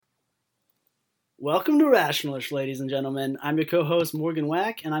Welcome to Rationalish, ladies and gentlemen. I'm your co-host, Morgan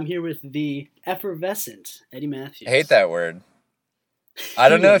Wack, and I'm here with the effervescent Eddie Matthews. I hate that word. I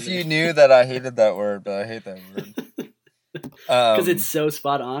don't know if you knew that I hated that word, but I hate that word. Because it's so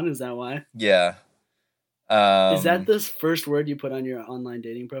spot on, is that why? Yeah. Is that the first word you put on your online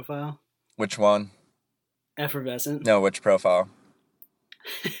dating profile? Which one? Effervescent? No, which profile?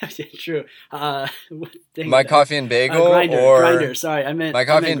 True. My Coffee and Bagel Grindr. Sorry, I meant My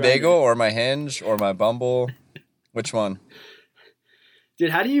Coffee and Grindr. Bagel or my Hinge or my Bumble. Which one? Dude,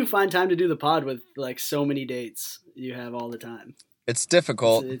 how do you find time to do the pod with like so many dates you have all the time? It's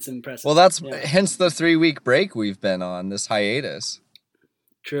difficult. It's impressive. Well, that's hence the 3-week break we've been on, this hiatus.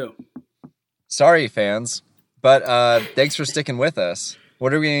 True. Sorry, fans, but thanks for sticking with us.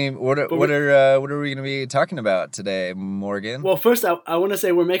 What are we going to be talking about today, Morgan? Well, first I want to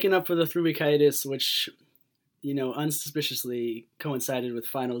say we're making up for the 3-week hiatus, which unsuspiciously coincided with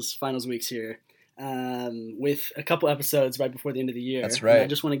finals weeks here, with a couple episodes right before the end of the year. That's right. And I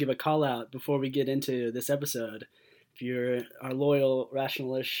just want to give a call out before we get into this episode. If you're our loyal rational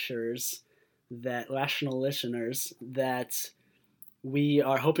listeners, that we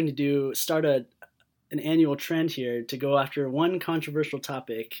are hoping to start an annual trend here to go after one controversial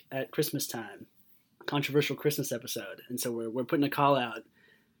topic at Christmas time, controversial Christmas episode. And so we're putting a call out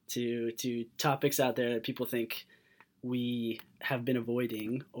to topics out there that people think we have been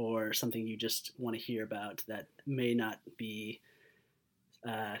avoiding, or something you just want to hear about that may not be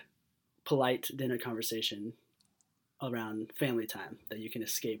polite dinner conversation around family time, that you can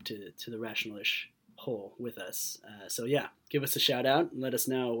escape to the rationalish hole with us. So yeah, give us a shout out and let us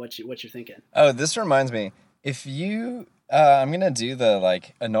know what you're thinking. Oh, this reminds me. If you, I'm gonna do the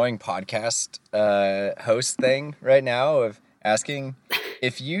like annoying podcast host thing right now of asking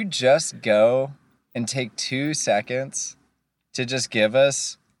if you just go and take 2 seconds to just give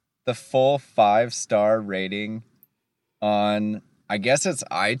us the full 5-star rating on, I guess it's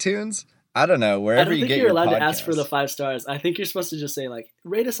iTunes. I don't know, wherever you get your podcast. I don't think you're allowed to ask for the 5 stars. I think you're supposed to just say, like,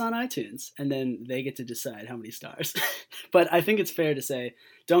 rate us on iTunes, and then they get to decide how many stars. But I think it's fair to say,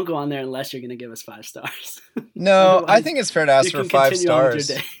 don't go on there unless you're going to give us 5 stars. No, I think it's fair to ask for 5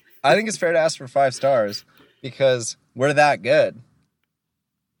 stars. I think it's fair to ask for 5 stars because we're that good.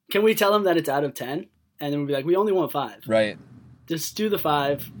 Can we tell them that it's out of 10? And then we'll be like, we only want 5. Right. Just do the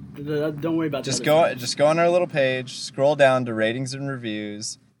 5. Don't worry about just go on our little page, scroll down to ratings and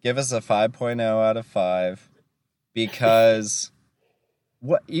reviews. Give us a 5.0 out of 5, because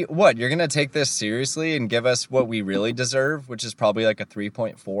what you're going to take this seriously and give us what we really deserve, which is probably like a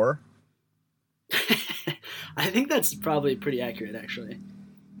 3.4? I think that's probably pretty accurate, actually.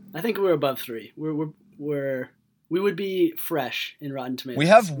 I think we're above 3. We would be fresh in Rotten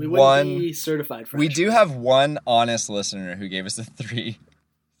Tomatoes. We wouldn't be certified fresh. We do have one honest listener who gave us a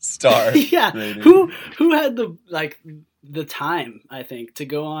 3-star yeah. rating. Who had the time, I think, to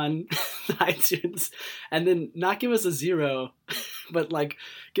go on iTunes and then not give us a 0, but like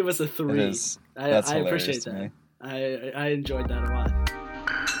give us a 3. I appreciate that. I enjoyed that a lot.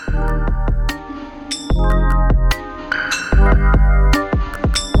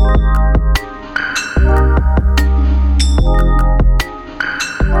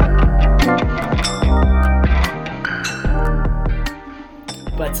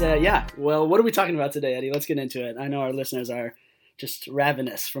 But yeah, well, what are we talking about today, Eddie? Let's get into it. I know our listeners are just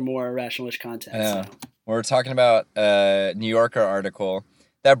ravenous for more rationalist content. Yeah. So. We're talking about a New Yorker article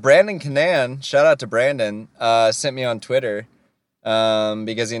that Brandon Cannan, shout out to Brandon, sent me on Twitter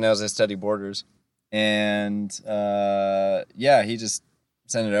because he knows I study borders. And he just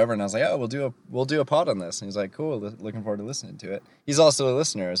sent it over, and I was like, oh, we'll do a pod on this. And he's like, cool, looking forward to listening to it. He's also a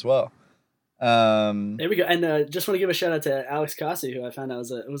listener as well. There we go. And just want to give a shout out to Alex Cossey, who I found out was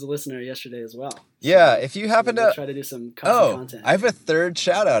a listener yesterday as well. So yeah, if you happen to try to do some content. I have a third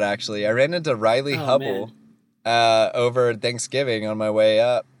shout out actually. I ran into Riley Hubble over Thanksgiving on my way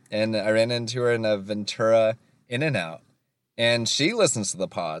up, and I ran into her in a Ventura In-N-Out, and she listens to the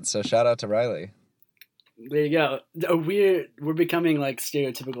pod. So shout out to Riley. There you go. We're becoming like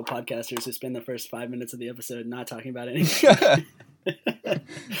stereotypical podcasters who spend the first 5 minutes of the episode not talking about anything.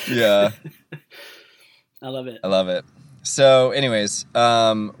 Yeah. I love it. So anyways,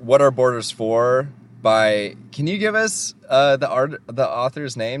 what are borders for? Can you give us the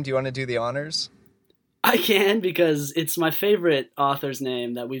author's name? Do you want to do the honors? I can, because it's my favorite author's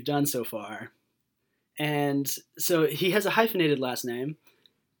name that we've done so far. And so he has a hyphenated last name,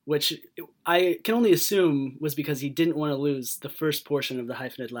 which I can only assume was because he didn't want to lose the first portion of the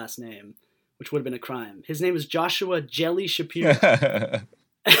hyphenated last name, which would have been a crime. His name is Joshua Jelly Shapiro.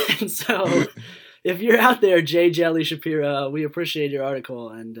 And so if you're out there, J. Jelly Shapiro, we appreciate your article,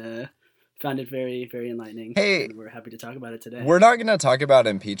 and Found it very, very enlightening. Hey, and we're happy to talk about it today. We're not going to talk about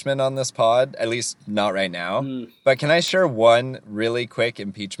impeachment on this pod, at least not right now. But can I share one really quick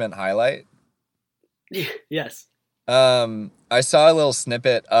impeachment highlight? Yes. I saw a little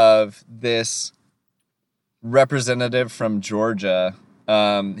snippet of this representative from Georgia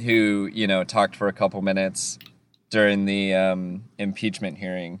who, talked for a couple minutes during the impeachment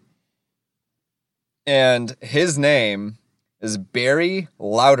hearing. And his name is Barry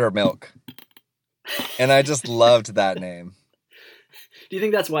Loudermilk. And I just loved that name. Do you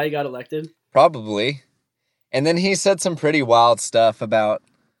think that's why he got elected? Probably. And then he said some pretty wild stuff about...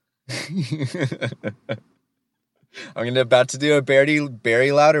 I'm about to do a Barry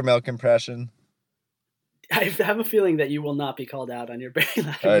Loudermilk impression. I have a feeling that you will not be called out on your Barry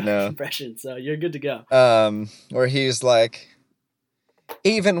Loudermilk impression, so you're good to go. Where he's like,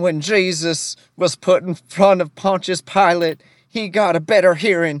 even when Jesus was put in front of Pontius Pilate, he got a better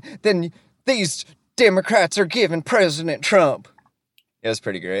hearing than these Democrats are giving President Trump. It was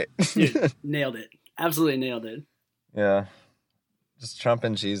pretty great. Dude, nailed it. Absolutely nailed it. Yeah. Just Trump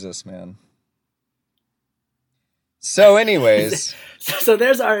and Jesus, man. So anyways. So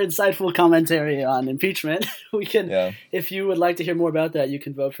there's our insightful commentary on impeachment. We can, if you would like to hear more about that, you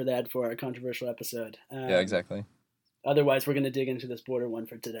can vote for that for our controversial episode. Yeah, exactly. Otherwise, we're going to dig into this border one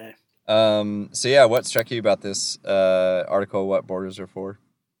for today. So yeah, what struck you about this article, What Borders Are For?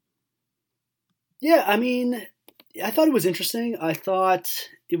 Yeah, I mean, I thought it was interesting. I thought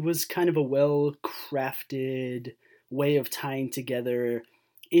it was kind of a well-crafted way of tying together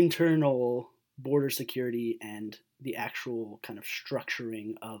internal border security and the actual kind of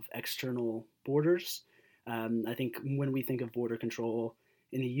structuring of external borders. I think when we think of border control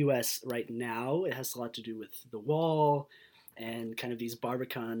in the U.S. right now, it has a lot to do with the wall and kind of these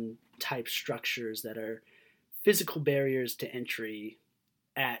Barbican-type structures that are physical barriers to entry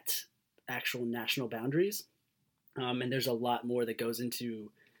at actual national boundaries. And there's a lot more that goes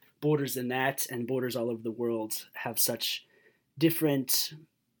into borders than that, and borders all over the world have such different...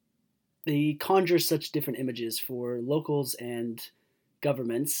 They conjure such different images for locals and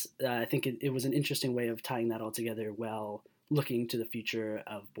governments. I think it was an interesting way of tying that all together while looking to the future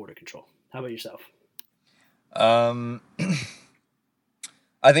of border control. How about yourself? I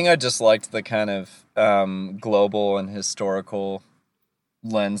think I just liked the kind of global and historical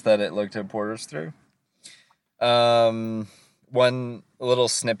lens that it looked at borders through. One little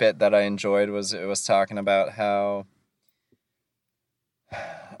snippet that I enjoyed was it was talking about how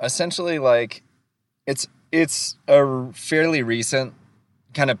essentially, like, it's a fairly recent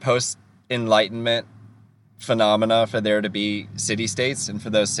kind of post-Enlightenment phenomena for there to be city-states and for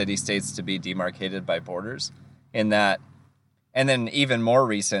those city-states to be demarcated by borders. In that, and then even more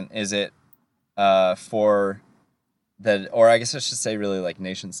recent is it for the, or I guess I should say really like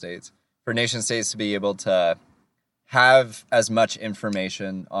nation-states, for nation-states to be able to have as much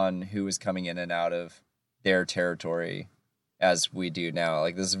information on who is coming in and out of their territory as we do now.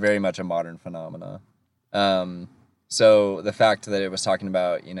 Like, this is very much a modern phenomena. So the fact that it was talking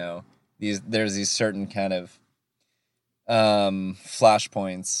about, there's these certain kind of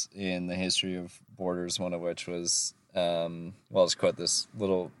flashpoints in the history of borders, one of which was, I'll just quote this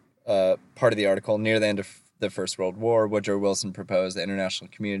little part of the article. Near the end of the First World War, Woodrow Wilson proposed the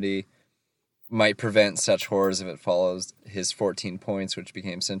international community might prevent such horrors if it follows his 14 points, which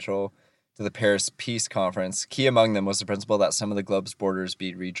became central to the Paris Peace Conference. Key among them was the principle that some of the globe's borders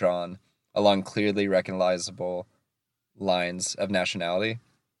be redrawn along clearly recognizable lines of nationality.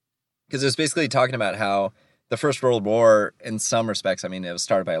 Because it was basically talking about how the First World War, in some respects, I mean, it was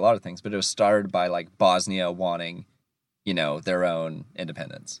started by a lot of things, but it was started by, like, Bosnia wanting, their own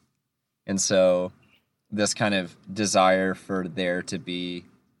independence. And so this kind of desire for there to be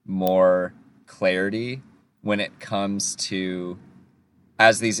more clarity when it comes to,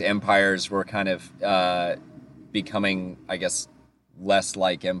 as these empires were kind of becoming, I guess, less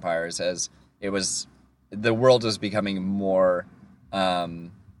like empires, as the world was becoming more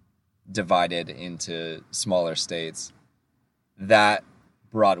divided into smaller states, that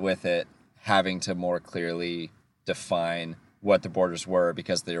brought with it having to more clearly define what the borders were,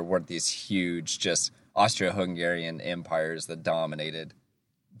 because there weren't these huge, just Austro-Hungarian empires that dominated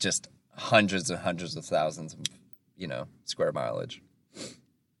just hundreds and hundreds of thousands of, square mileage.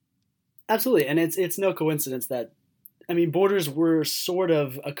 Absolutely. And it's no coincidence that, I mean, borders were sort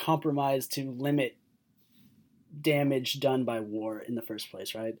of a compromise to limit damage done by war in the first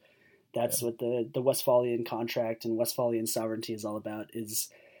place, right? That's what the Westphalian Contract and Westphalian sovereignty is all about, is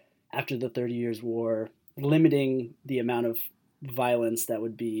after the 30 Years' War, limiting the amount of violence that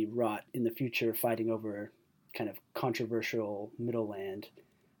would be wrought in the future fighting over kind of controversial middle land.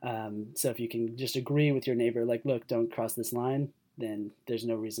 So if you can just agree with your neighbor, like, look, don't cross this line, then there's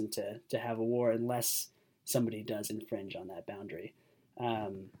no reason to have a war unless somebody does infringe on that boundary.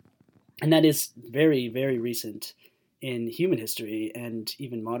 And that is very, very recent in human history and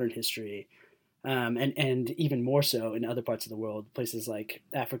even modern history, and even more so in other parts of the world, places like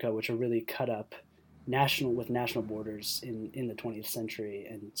Africa, which are really cut up national borders in the 20th century,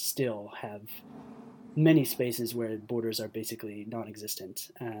 and still have many spaces where borders are basically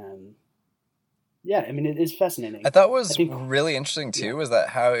non-existent. Yeah, I mean, it is fascinating. I thought was I think, really interesting too yeah, was that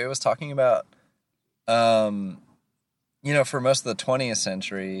how it was talking about, for most of the 20th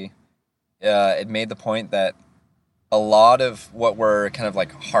century, it made the point that a lot of what were kind of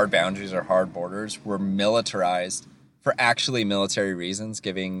like hard boundaries or hard borders were militarized for actually military reasons,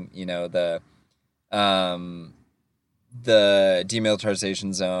 giving, the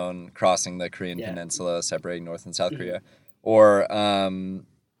demilitarization zone crossing the Korean yeah, Peninsula, separating North and South mhm, Korea, or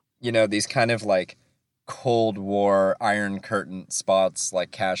these kind of like Cold War Iron Curtain spots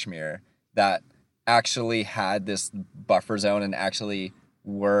like Kashmir that actually had this buffer zone and actually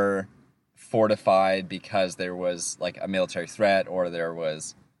were fortified because there was like a military threat, or there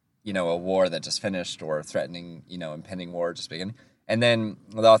was, a war that just finished, or threatening, impending war just beginning. And then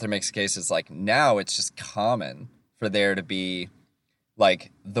the author makes a case, it's like now it's just common for there to be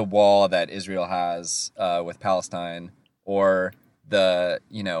like the wall that Israel has with Palestine, or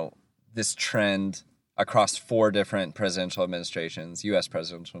this trend across 4 different presidential administrations, U.S.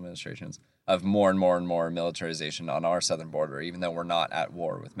 presidential administrations, of more and more and more militarization on our southern border, even though we're not at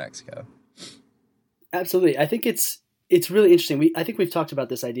war with Mexico. absolutely. I think it's really interesting. I think we've talked about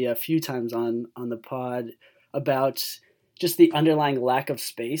this idea a few times on the pod about just the underlying lack of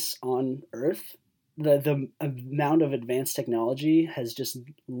space on Earth. The amount of advanced technology has just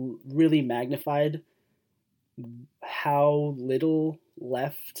really magnified how little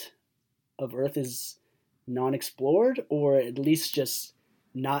left of Earth is non-explored, or at least just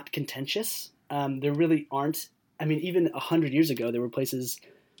not contentious. There really aren't. I mean, even 100 years ago, there were places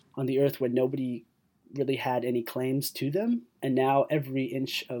on the Earth where nobody really had any claims to them, and now every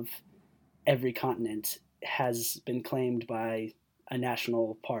inch of every continent has been claimed by a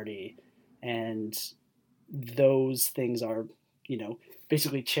national party, and those things are,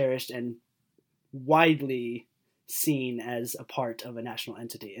 basically cherished and widely seen as a part of a national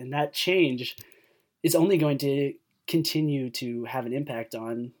entity. And that change is only going to continue to have an impact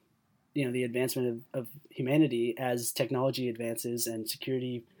on, the advancement of humanity as technology advances and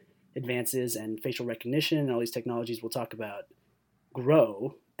security advances and facial recognition and all these technologies we'll talk about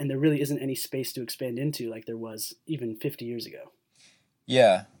grow, and there really isn't any space to expand into like there was even 50 years ago.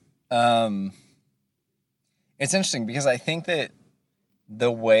 Yeah. It's interesting because I think that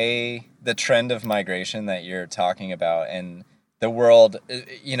the trend of migration that you're talking about, and the world,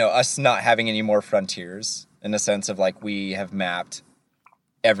 us not having any more frontiers, in the sense of like we have mapped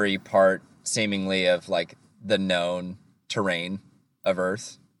every part seemingly of like the known terrain of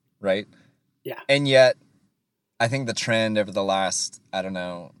Earth, right? Yeah. And yet I think the trend over the last, I don't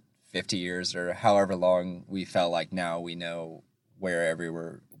know, 50 years or however long we felt like now we know where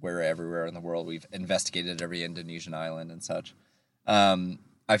everywhere in the world. We've investigated every Indonesian island and such.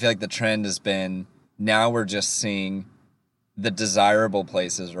 I feel like the trend has been now we're just seeing the desirable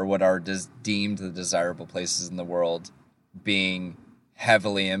places, or what are deemed the desirable places in the world, being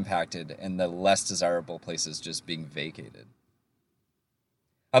heavily impacted, and the less desirable places just being vacated.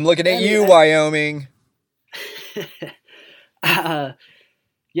 I'm looking Yeah, at you, Wyoming. Yeah,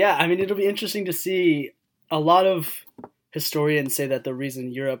 I mean, it'll be interesting to see. A lot of historians say that the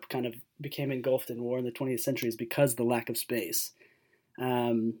reason Europe kind of became engulfed in war in the 20th century is because of the lack of space.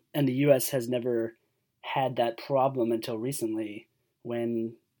 And the U.S. has never had that problem until recently,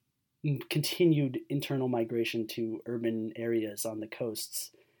 when continued internal migration to urban areas on the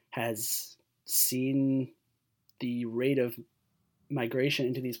coasts has seen the rate of migration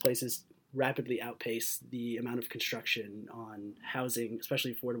into these places rapidly outpace the amount of construction on housing,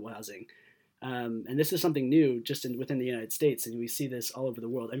 especially affordable housing. And this is something new just within the United States, and we see this all over the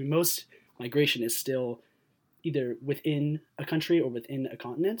world. I mean, most migration is still either within a country or within a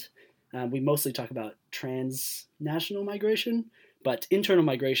continent. We mostly talk about transnational migration, but internal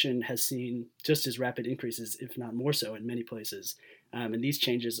migration has seen just as rapid increases, if not more so, in many places. And these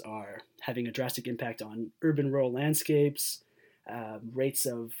changes are having a drastic impact on urban rural landscapes, rates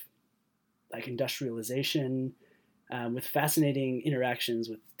of like industrialization, with fascinating interactions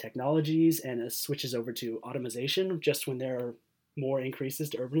with technologies, and switches over to automation just when there are more increases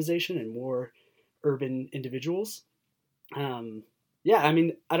to urbanization and more urban individuals. Yeah, I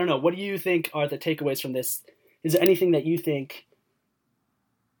mean, I don't know. What do you think are the takeaways from this? Is there anything that you think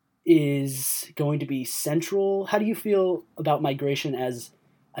is going to be central. How do you feel about migration as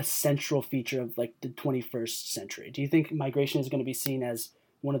a central feature of like the 21st century? Do you think migration is going to be seen as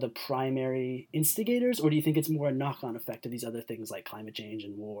one of the primary instigators, or do you think it's more a knock-on effect of these other things like climate change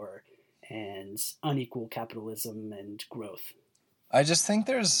and war and unequal capitalism and growth? I just think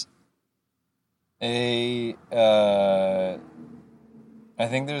there's a I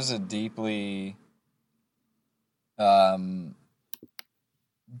think there's a deeply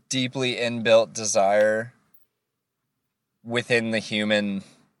deeply inbuilt desire within the human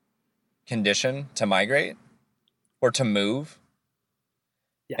condition to migrate or to move.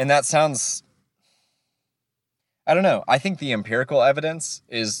 Yeah. And that sounds, I don't know. I think the empirical evidence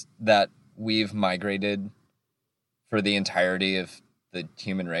is that we've migrated for the entirety of the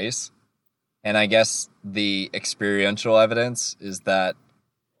human race. And I guess the experiential evidence is that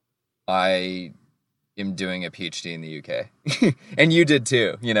I am doing a PhD in the UK. And you did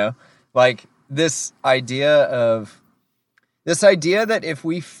too, you know? Like this idea that if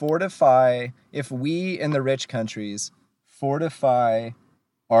we in the rich countries fortify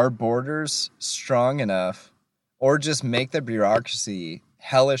our borders strong enough, or just make the bureaucracy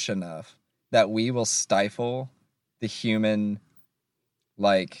hellish enough that we will stifle the human,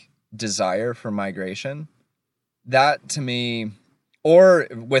 like, desire for migration, that to me, or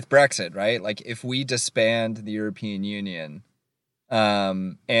with Brexit, right? Like, if we disband the European Union,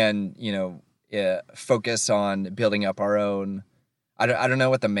 and, you know, focus on building up our own, I don't know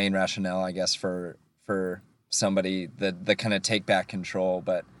what the main rationale, I guess, for somebody that kind of take back control,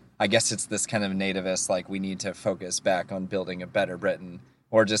 but I guess it's this kind of nativist, like, we need to focus back on building a better Britain,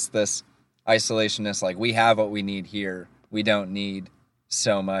 or just this isolationist, like, we have what we need here, we don't need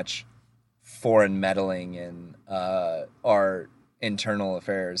so much foreign meddling in our internal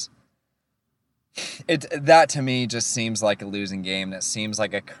affairs. That to me just seems like a losing game. That seems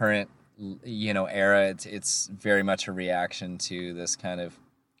like a current, you know, era. It's very much a reaction to this kind of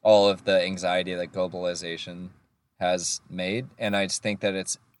all of the anxiety that globalization has made. And I just think that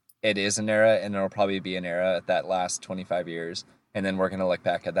it is an era, and it'll probably be an era that lasts 25 years. And then we're going to look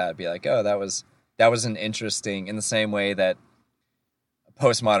back at that and be like, oh, that was an interesting, in the same way that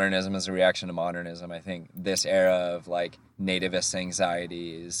postmodernism is a reaction to modernism. I think this era of like nativist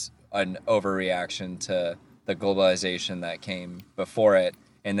anxiety is an overreaction to the globalization that came before it,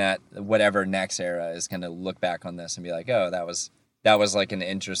 and that whatever next era is going to look back on this and be like, oh, that was like an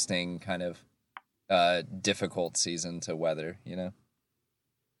interesting kind of difficult season to weather, you know?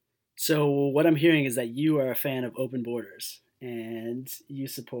 So what I'm hearing is that you are a fan of open borders and you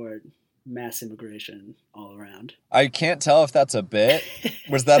support mass immigration all around. I can't tell if that's a bit.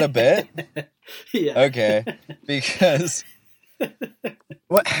 Was that a bit? Yeah. Okay. Because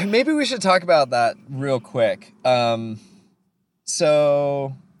maybe we should talk about that real quick.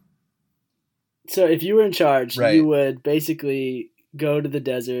 So if you were in charge, right, you would basically go to the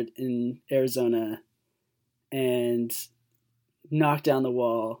desert in Arizona and knock down the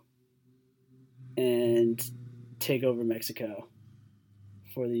wall and take over Mexico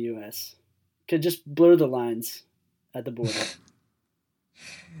for the U.S. Could just blur the lines at the border.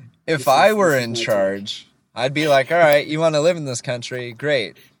 If I were in charge, I'd be like, all right, you want to live in this country?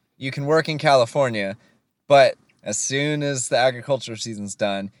 Great. You can work in California, but as soon as the agriculture season's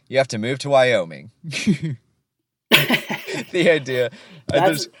done, you have to move to Wyoming. The idea.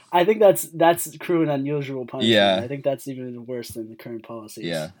 I think that's cruel and unusual punishment. Yeah. I think that's even worse than the current policies.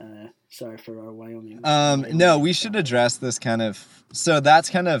 Yeah. Sorry for our Wyoming. No, we should address this kind of. So that's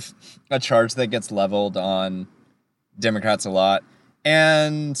kind of a charge that gets leveled on Democrats a lot,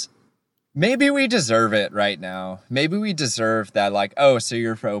 and maybe we deserve it right now. Maybe we deserve that. Like, oh, so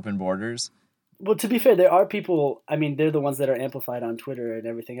you're for open borders? Well, to be fair, there are people. I mean, they're the ones that are amplified on Twitter and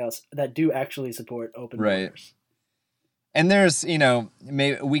everything else that do actually support open borders. And there's, you know,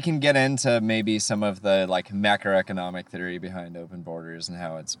 maybe we can get into maybe some of the like macroeconomic theory behind open borders and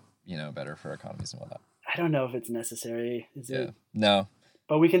how it's, you know, better for economies and whatnot. I don't know if it's necessary. Is it? No.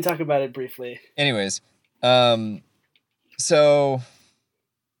 But we can talk about it briefly. Anyways, so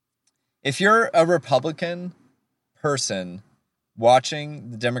if you're a Republican person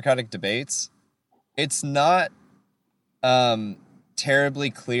watching the Democratic debates, it's not terribly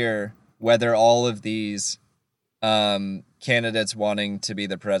clear whether all of these candidates wanting to be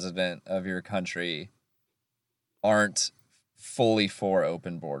the president of your country aren't fully for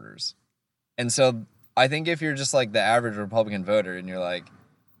open borders. And so I think if you're just like the average Republican voter and you're like,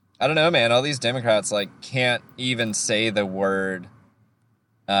 I don't know, man, all these Democrats like can't even say the word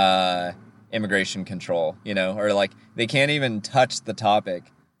immigration control, you know, or like they can't even touch the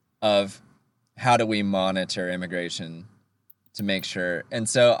topic of how do we monitor immigration to make sure. And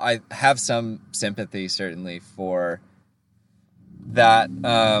so I have some sympathy certainly for that,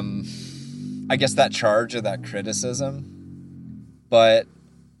 I guess that charge or that criticism. But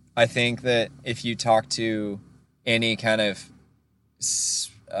I think that if you talk to any kind of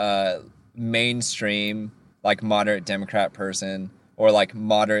mainstream, like moderate Democrat person or like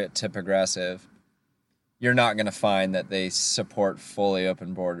moderate to progressive, you're not going to find that they support fully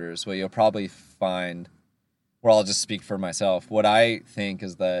open borders. What you'll probably find, well, I'll just speak for myself. What I think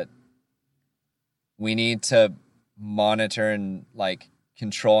is that we need to monitor and like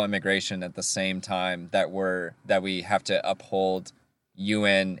control immigration at the same time that we have to uphold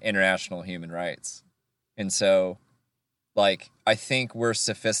UN international human rights. And so, like, I think we're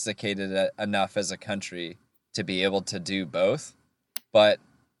sophisticated enough as a country to be able to do both. But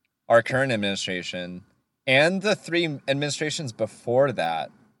our current administration and the 3 administrations before that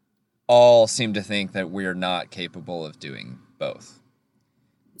all seem to think that we're not capable of doing both.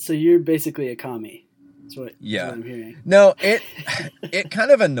 So you're basically a commie. That's what I'm hearing. No, it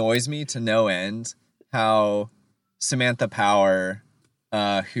kind of annoys me to no end how Samantha Power,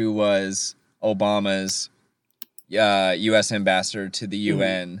 who was Obama's U.S. ambassador to the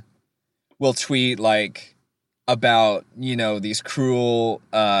UN, will tweet like about, you know, these cruel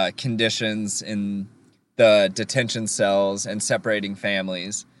conditions in the detention cells and separating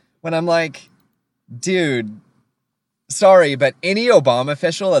families. When I'm like, dude, sorry, but any Obama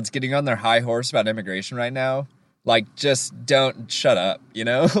official that's getting on their high horse about immigration right now, like, just don't shut up, you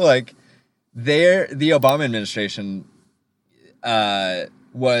know? Like, the Obama administration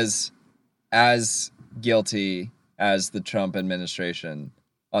was as guilty as the Trump administration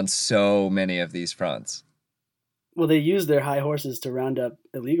on so many of these fronts. Well, they used their high horses to round up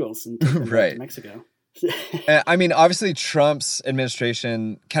illegals and take them back to Mexico. I mean, obviously, Trump's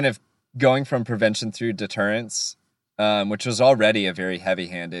administration kind of going from prevention through deterrence, which was already a very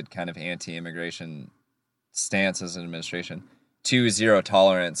heavy-handed kind of anti-immigration stance as an administration, to zero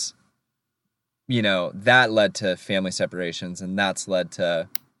tolerance. You know, that led to family separations, and that's led to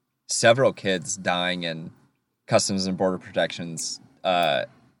several kids dying in Customs and Border Protection's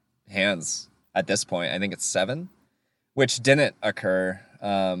hands at this point. I think it's 7, which didn't occur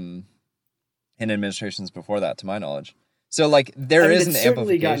in administrations before that, to my knowledge. So, like, there is an amplification. It's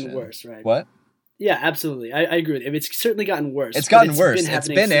certainly gotten worse, right? What? Yeah, absolutely. I agree with you. It's certainly gotten worse. It's gotten worse. It's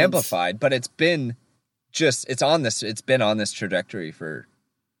been amplified, but it's been it's been on this trajectory for,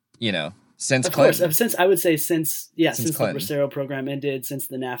 you know, since Clinton. Of course, since the Bracero program ended, since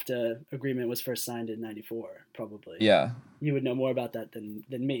the NAFTA agreement was first signed in '94, probably. Yeah. You would know more about that than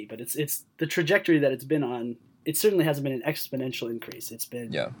me, but it's the trajectory that it's been on. It certainly hasn't been an exponential increase. It's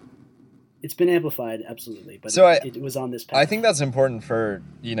been amplified, absolutely, but it was on this path. I think that's important for,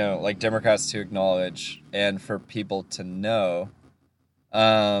 you know, like, Democrats to acknowledge and for people to know.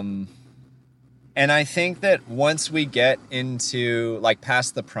 And I think that once we get into, like,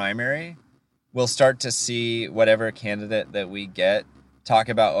 past the primary, we'll start to see whatever candidate that we get talk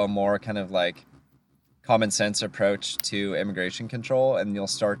about a more kind of, like, common sense approach to immigration control, and you'll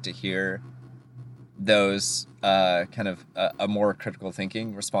start to hear those kind of a more critical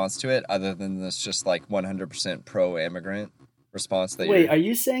thinking response to it, other than this just like 100% pro-immigrant response. Are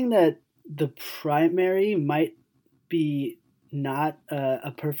you saying that the primary might be not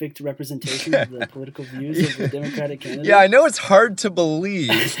a perfect representation of the political views of the Democratic candidate? Yeah, I know it's hard to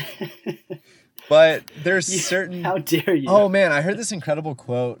believe, but there's certain... How dare you? Oh man, I heard this incredible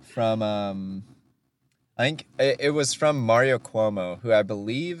quote from, I think it was from Mario Cuomo, who I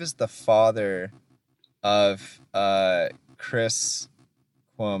believe is the father of Chris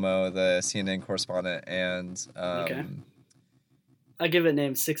Cuomo, the CNN correspondent, and okay. I give it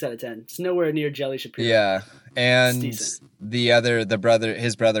name 6 out of 10. It's nowhere near Jelly Shapiro. Yeah, and his brother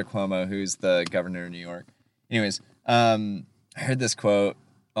Cuomo, who's the governor of New York. Anyways, I heard this quote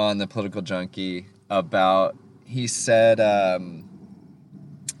on the Political Junkie about, he said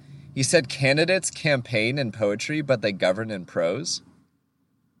candidates campaign in poetry, but they govern in prose.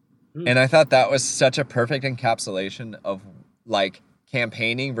 And I thought that was such a perfect encapsulation of, like,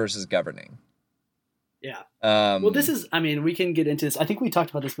 campaigning versus governing. Yeah. Well, this is, I mean, we can get into this. I think we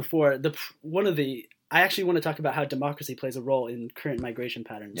talked about this before. I actually want to talk about how democracy plays a role in current migration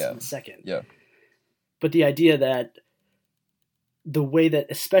patterns in a second. Yeah. But the idea that the way that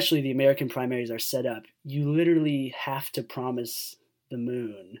especially the American primaries are set up, you literally have to promise the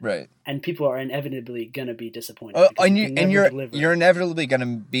moon, right? And people are inevitably gonna be disappointed. And you're inevitably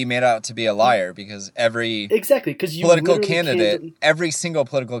gonna be made out to be a liar, because every every single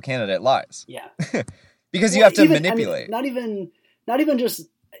political candidate lies. Yeah, because you have to manipulate. I mean, not even just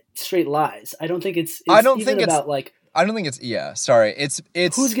straight lies. I don't think it's about like I don't think it's sorry. It's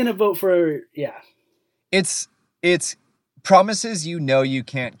Who's gonna vote for it's promises you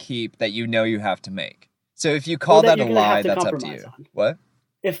can't keep that you have to make. So if you call that a lie, that's up to you. On. What?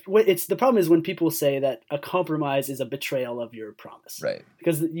 It's the problem is when people say that a compromise is a betrayal of your promise. Right.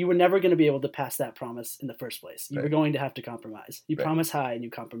 Because you were never going to be able to pass that promise in the first place. You were going to have to compromise. You promise high and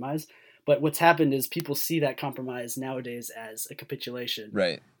you compromise. But what's happened is people see that compromise nowadays as a capitulation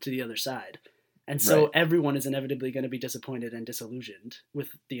to the other side. And so everyone is inevitably going to be disappointed and disillusioned with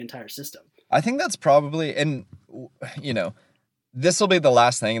the entire system. I think that's probably, and this will be the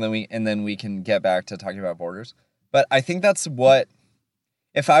last thing, and then we can get back to talking about borders. But I think that's what,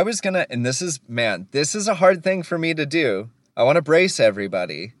 if I was gonna, and this is a hard thing for me to do. I want to brace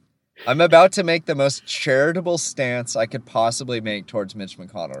everybody. I'm about to make the most charitable stance I could possibly make towards Mitch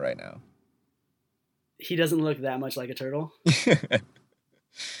McConnell right now. He doesn't look that much like a turtle.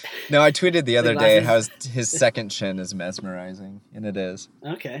 No, I tweeted the other day how his second chin is mesmerizing, and it is.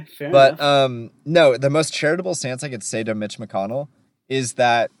 Okay, fair enough. But no, the most charitable stance I could say to Mitch McConnell is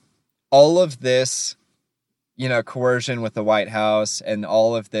that all of this, coercion with the White House and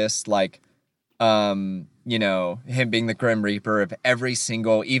all of this, him being the Grim Reaper of every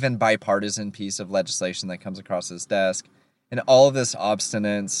single, even bipartisan piece of legislation that comes across his desk, and all of this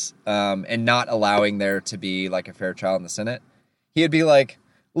obstinance, and not allowing there to be like a fair trial in the Senate, he'd be like,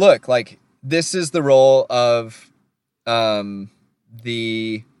 look, this is the role of I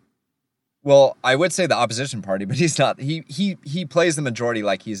would say the opposition party, but he's not. He plays the majority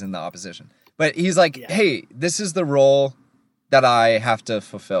like he's in the opposition. But he's like, hey, this is the role that I have to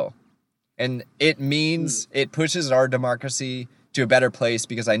fulfill. And it means it pushes our democracy to a better place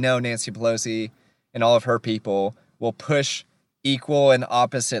because I know Nancy Pelosi and all of her people will push equal and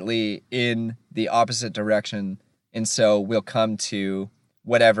oppositely in the opposite direction. And so we'll come to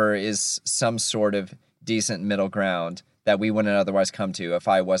whatever is some sort of decent middle ground that we wouldn't otherwise come to if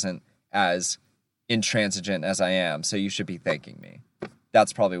I wasn't as intransigent as I am. So you should be thanking me.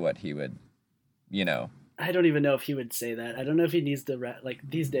 That's probably what he would, I don't even know if he would say that. I don't know if he needs to,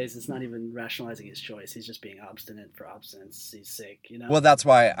 these days it's not even rationalizing his choice. He's just being obstinate for obstinacy's sake, Well, that's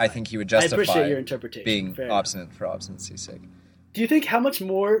why I think he would justify I appreciate your interpretation. Being obstinate for obstinacy's sake. Do you think how much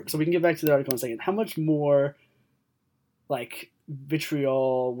more, so we can get back to the article in a second, how much more,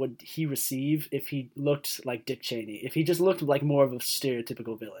 vitriol would he receive if he looked like Dick Cheney? If he just looked like more of a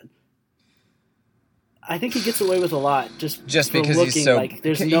stereotypical villain? I think he gets away with a lot just because he's so like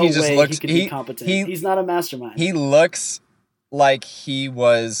there's no way he could be competent. He's not a mastermind. He looks like he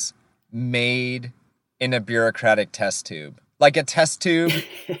was made in a bureaucratic test tube, like a test tube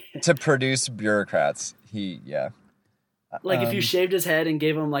to produce bureaucrats. If you shaved his head and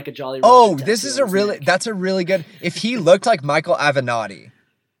gave him like a Jolly Roger. Oh, that's a really good. If he looked like Michael Avenatti,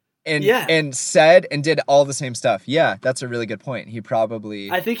 and said and did all the same stuff, that's a really good point. He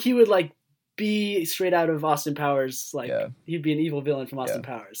probably. I think he would be straight out of Austin Powers. He'd be an evil villain from Austin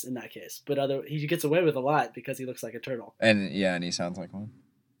Powers in that case. But he gets away with a lot because he looks like a turtle. And he sounds like one.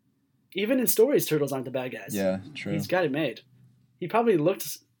 Even in stories, turtles aren't the bad guys. Yeah, true. He's got it made. He probably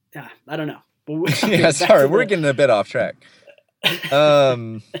looked. Yeah, I don't know. Sorry, we're getting a bit off track.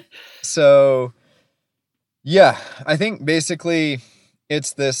 So, I think basically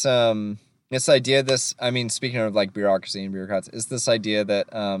it's this idea, speaking of bureaucracy and bureaucrats, is this idea that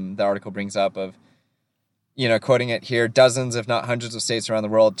the article brings up of, quoting it here, dozens, if not hundreds of states around the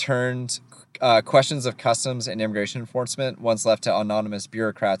world turned questions of customs and immigration enforcement, once left to anonymous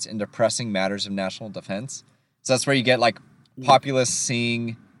bureaucrats, into pressing matters of national defense. So that's where you get populists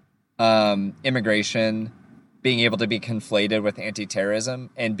seeing immigration being able to be conflated with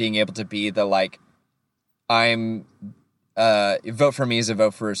anti-terrorism and being able to be the vote for me is a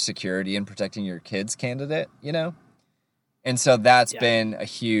vote for security and protecting your kids candidate, And so that's been a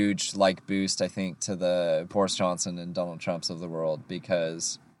huge boost, I think, to the Boris Johnson and Donald Trumps of the world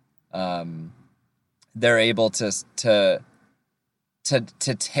because they're able to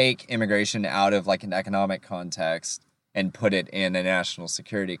take immigration out of an economic context and put it in a national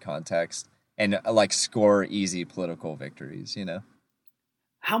security context and score easy political victories,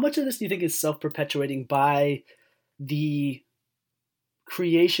 How much of this do you think is self-perpetuating by the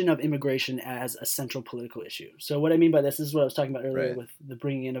creation of immigration as a central political issue? So what I mean by this is what I was talking about earlier with the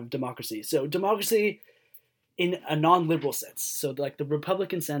bringing in of democracy. So democracy in a non-liberal sense, so the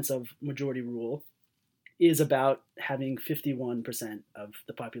Republican sense of majority rule is about having 51% of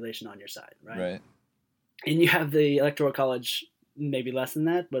the population on your side, right? Right. And you have the Electoral College, maybe less than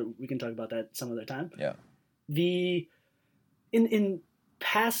that, but we can talk about that some other time. Yeah. In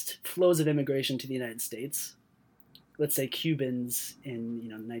past flows of immigration to the United States, let's say Cubans in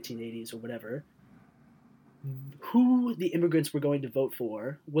 1980s or whatever, who the immigrants were going to vote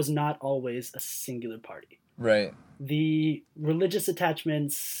for was not always a singular party. Right. The religious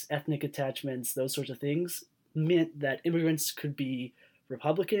attachments, ethnic attachments, those sorts of things meant that immigrants could be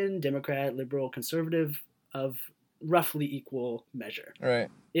Republican, Democrat, liberal, conservative of roughly equal measure. Right.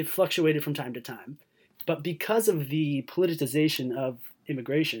 It fluctuated from time to time. But because of the politicization of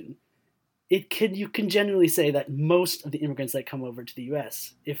immigration, you can generally say that most of the immigrants that come over to the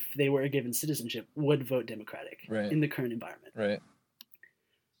U.S., if they were given citizenship, would vote Democratic in the current environment. Right.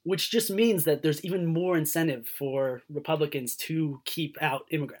 Which just means that there's even more incentive for Republicans to keep out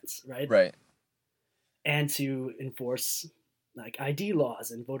immigrants, right? Right. And to enforce like ID laws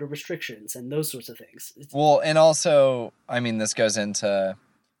and voter restrictions and those sorts of things. Well, and also, I mean, this goes into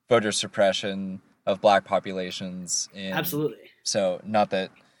voter suppression of black populations. Absolutely. So, not that,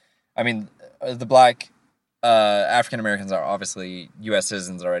 I mean, the black African Americans are obviously U.S.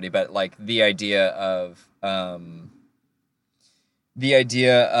 citizens already, but like the idea of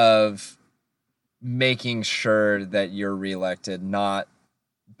making sure that you're reelected, not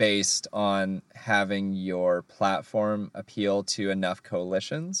based on having your platform appeal to enough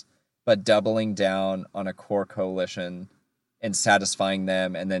coalitions, but doubling down on a core coalition and satisfying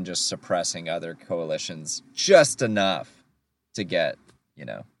them, and then just suppressing other coalitions just enough to get,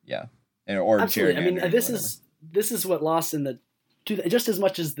 or absolutely. I mean, gerrymandering, this is what lost in just as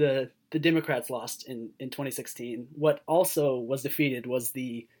much as the Democrats lost in 2016. What also was defeated was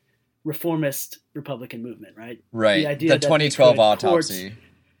the reformist Republican movement, right? Right. The idea the 2012 autopsy.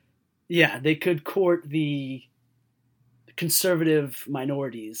 They could court the conservative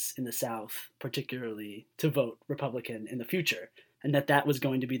minorities in the South, particularly, to vote Republican in the future, and that was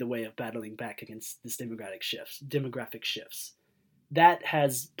going to be the way of battling back against this demographic shifts. That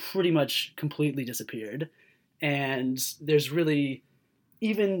has pretty much completely disappeared, and there's really,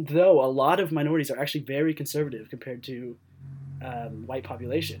 even though a lot of minorities are actually very conservative compared to white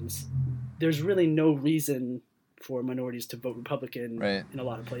populations, there's really no reason for minorities to vote Republican in a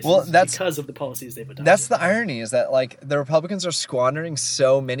lot of places because of the policies they've adopted. That's the irony, is that like the Republicans are squandering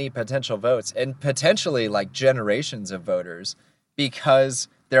so many potential votes and potentially like generations of voters because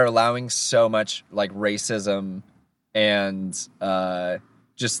they're allowing so much like racism and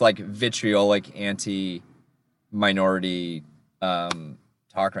just like vitriolic anti-minority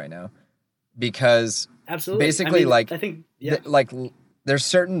talk right now. Because absolutely, basically, I think there's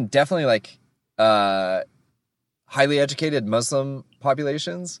certain definitely like highly educated Muslim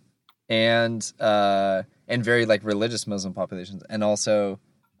populations and very like religious Muslim populations, and also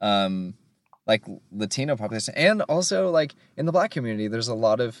like Latino population, and also like in the black community there's a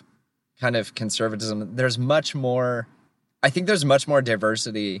lot of kind of conservatism. There's much more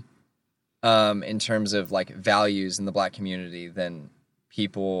diversity in terms of like values in the black community than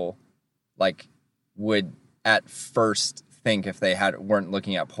people like would at first think if they weren't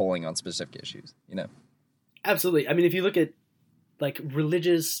looking at polling on specific issues, Absolutely. I mean, if you look at like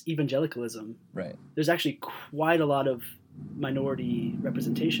religious evangelicalism, right, there's actually quite a lot of minority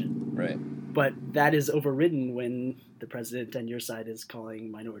representation, right, but that is overridden when the president and your side is calling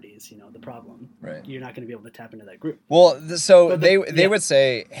minorities, the problem. Right. You're not going to be able to tap into that group. Well, so they would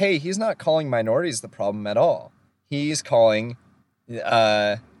say, hey, he's not calling minorities the problem at all. He's calling,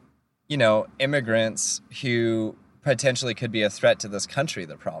 immigrants who potentially could be a threat to this country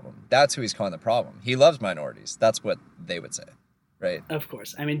the problem. That's who he's calling the problem. He loves minorities. That's what they would say, right? Of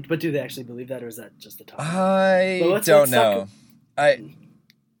course. I mean, but do they actually believe that, or is that just the talk? I don't know.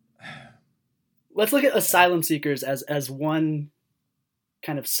 Let's look at asylum seekers as one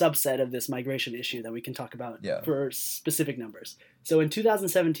kind of subset of this migration issue that we can talk about for specific numbers. So in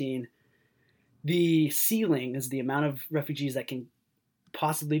 2017, the ceiling is the amount of refugees that can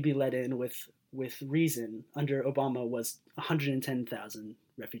possibly be let in with reason under Obama was 110,000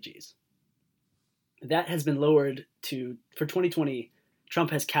 refugees. That has been lowered for 2020,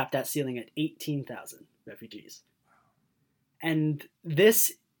 Trump has capped that ceiling at 18,000 refugees. And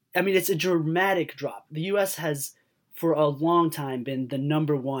this, I mean, it's a dramatic drop. The U.S. has, for a long time, been the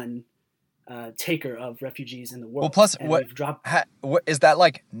number one taker of refugees in the world. Well, plus, what is that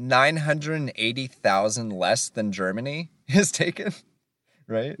like 980,000 less than Germany has taken?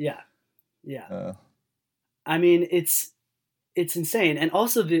 Right? Yeah. I mean, it's insane. And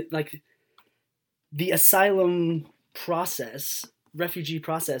also the asylum process, refugee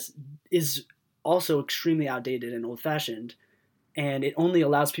process, is also extremely outdated and old-fashioned, and it only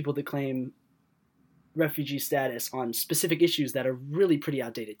allows people to claim refugee status on specific issues that are really pretty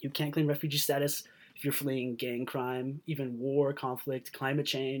outdated. You can't claim refugee status if you're fleeing gang crime, even war, conflict, climate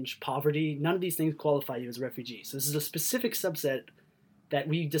change, poverty. None of these things qualify you as a refugee. So this is a specific subset that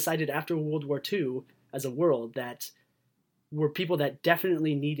we decided after World War II as a world that were people that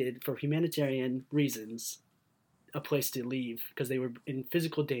definitely needed, for humanitarian reasons, a place to leave because they were in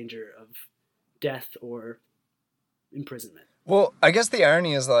physical danger of death or imprisonment. Well, I guess the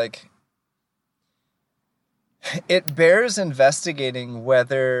irony is like it bears investigating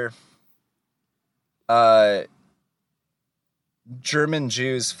whether German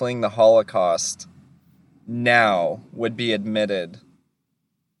Jews fleeing the Holocaust now would be admitted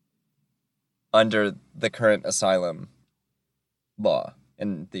under the current asylum law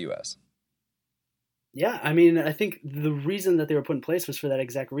in the U.S. Yeah, I mean, I think the reason that they were put in place was for that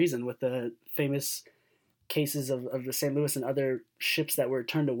exact reason, with the famous cases of the St. Louis and other ships that were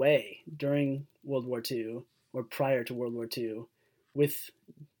turned away during World War II or prior to World War II with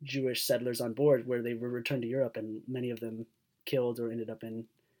Jewish settlers on board, where they were returned to Europe and many of them killed or ended up in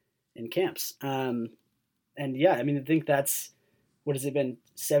camps. And yeah, I mean, I think that's, what has it been,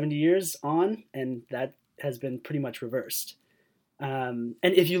 70 years on, and that has been pretty much reversed. And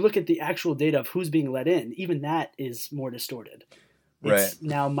if you look at the actual data of who's being let in, even that is more distorted. It's Right.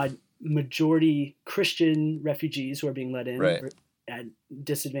 now majority Christian refugees who are being let in, Right. at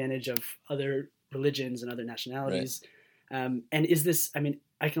disadvantage of other religions and other nationalities. Right. And is this, I mean,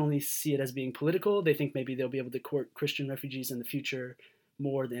 I can only see it as being political. They think maybe they'll be able to court Christian refugees in the future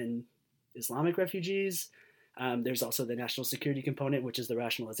more than Islamic refugees. There's also the national security component, which is the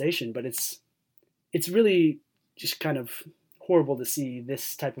rationalization, but it's really just kind of horrible to see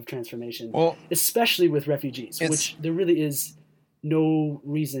this type of transformation, especially with refugees, which there really is no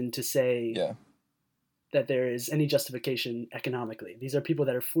reason to say that there is any justification economically. These are people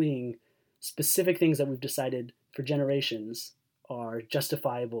that are fleeing specific things that we've decided for generations are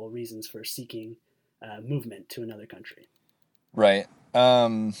justifiable reasons for seeking movement to another country. Right.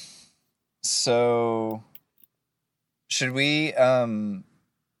 So should we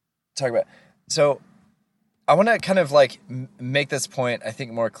talk about, so I want to kind of like make this point, I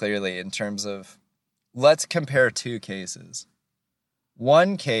think, more clearly in terms of, let's compare two cases.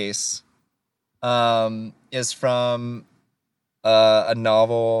 One case is from a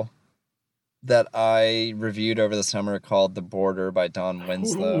novel that I reviewed over the summer called The Border by Don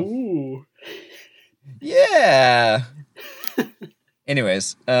Winslow. Ooh. Yeah.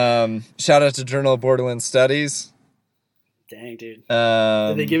 Anyways, shout out to Journal of Borderland Studies. Dang, dude.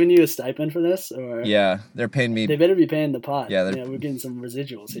 Are they giving you a stipend for this? Or yeah, they're paying me. They better be paying the pot. Yeah, we're getting some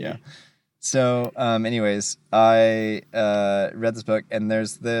residuals here. Yeah. So, anyways, I read this book, and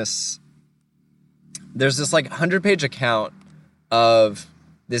there's this like 100-page account of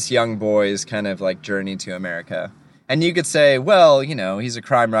this young boy's kind of like journey to America. And you could say, well, you know, he's a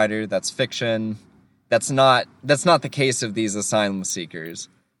crime writer, that's fiction. That's not the case of these asylum seekers.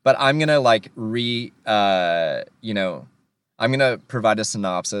 But I'm going to like I'm going to provide a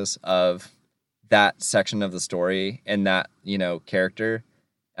synopsis of that section of the story and that, character.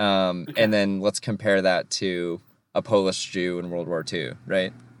 Okay. And then let's compare that to a Polish Jew in World War II,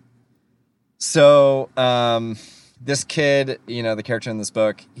 right? So, this kid, the character in this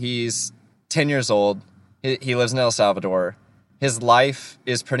book, he's 10 years old. He lives in El Salvador. His life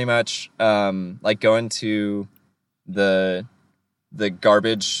is pretty much like going to the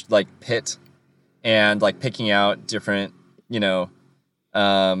garbage like pit and like picking out different,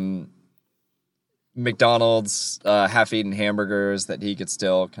 McDonald's half-eaten hamburgers that he could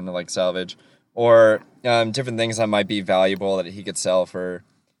still kind of like salvage, or different things that might be valuable that he could sell for,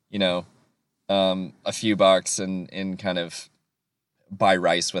 a few bucks and kind of buy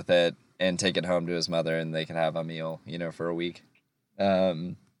rice with it and take it home to his mother and they can have a meal, for a week.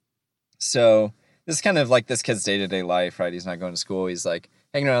 So this is kind of like this kid's day-to-day life, right? He's not going to school. He's like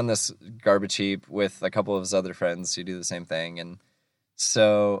hanging around this garbage heap with a couple of his other friends who do the same thing. And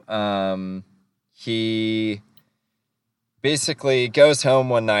so he basically goes home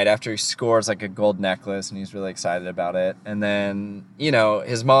one night after he scores like a gold necklace and he's really excited about it. And then,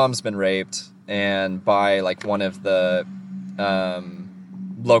 his mom's been raped and by like one of the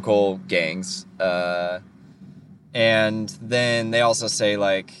local gangs. And then they also say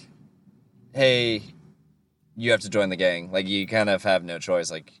like, hey, you have to join the gang. Like, you kind of have no choice.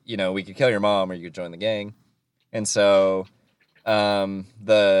 Like, we could kill your mom or you could join the gang. And so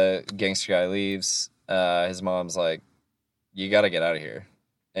the gangster guy leaves. His mom's like, you got to get out of here.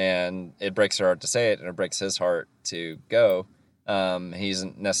 And it breaks her heart to say it, and it breaks his heart to go. He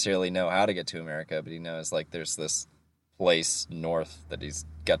doesn't necessarily know how to get to America, but he knows, like, there's this place north that he's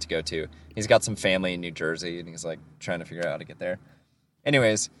got to go to. He's got some family in New Jersey, and he's, like, trying to figure out how to get there.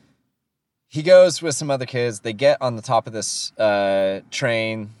 Anyways, he goes with some other kids. They get on the top of this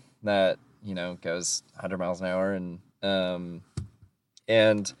train that, goes 100 miles an hour,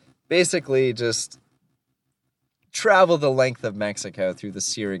 and basically just travel the length of Mexico through the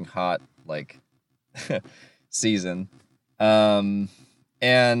searing hot, like, season.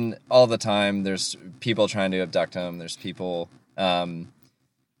 And all the time there's people trying to abduct him. There's people, one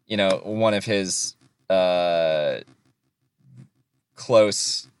of his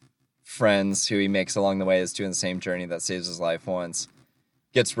close friends who he makes along the way is doing the same journey that saves his life once,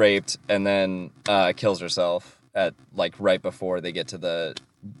 gets raped, and then kills herself at right before they get to the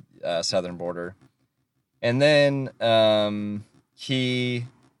southern border. And then he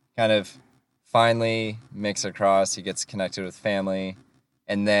kind of finally makes it across. He gets connected with family.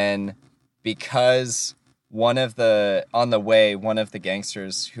 And then because one of the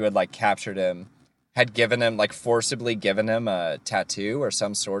gangsters who had captured him had given him, forcibly given him a tattoo or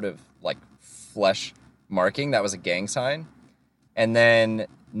some sort of flesh marking that was a gang sign. And then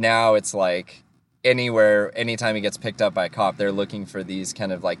now it's anytime he gets picked up by a cop, they're looking for these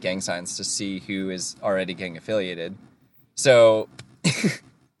kind of gang signs to see who is already gang affiliated. So,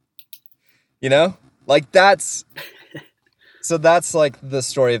 that's the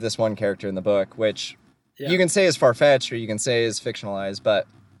story of this one character in the book, which you can say is far-fetched or you can say is fictionalized, but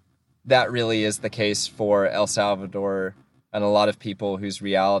that really is the case for El Salvador and a lot of people whose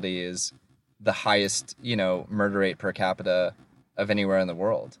reality is the highest, murder rate per capita of anywhere in the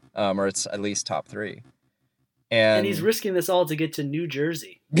world, or it's at least top 3. And he's risking this all to get to New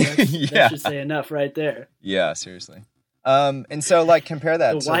Jersey. That should say enough right there. Yeah, seriously. And so compare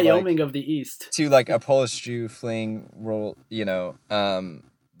that the Wyoming of the East to a Polish Jew fleeing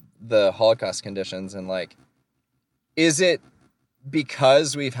the Holocaust conditions, and is it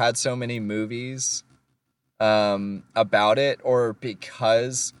because we've had so many movies about it, or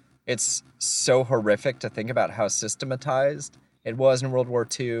because it's so horrific to think about how systematized it was in World War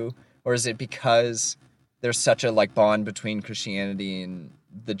II, or is it because there's such a bond between Christianity and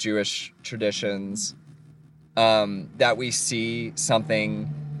the Jewish traditions that we see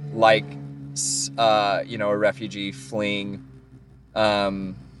something a refugee fleeing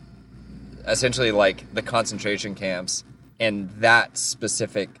essentially the concentration camps and that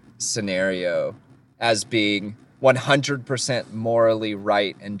specific scenario as being 100% morally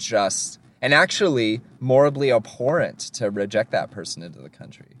right and just, and actually morally abhorrent to reject that person into the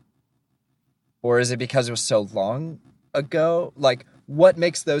country? Or is it because it was so long ago? What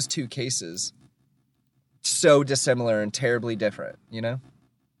makes those two cases so dissimilar and terribly different,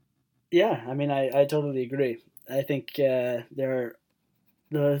 Yeah, I mean, I totally agree. I think there are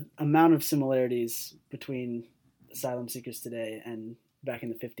the amount of similarities between asylum seekers today and back in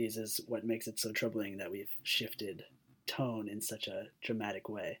the 50s is what makes it so troubling that we've shifted tone in such a dramatic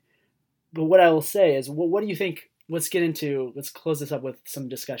way. But what I will say is, what do you think? Let's close this up with some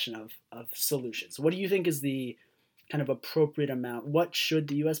discussion of solutions. What do you think is the kind of appropriate amount? What should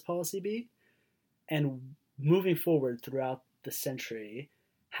the U.S. policy be? And moving forward throughout the century,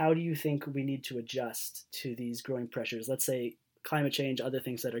 how do you think we need to adjust to these growing pressures? Let's say climate change, other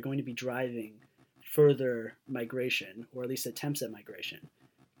things that are going to be driving further migration, or at least attempts at migration,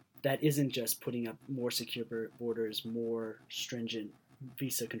 that isn't just putting up more secure borders, more stringent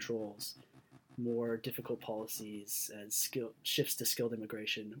visa controls, more difficult policies, as shifts to skilled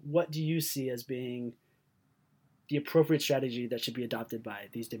immigration. What do you see as being the appropriate strategy that should be adopted by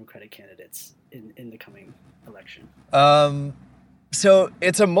these Democratic candidates in the coming election? So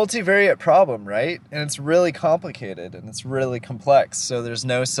it's a multivariate problem, right? And it's really complicated and it's really complex. So there's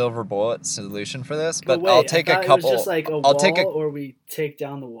no silver bullet solution for this. But wait, I'll take a couple. It was just I'll take or we take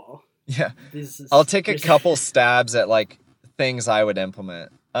down the wall. Yeah, I'll take a couple stabs at things I would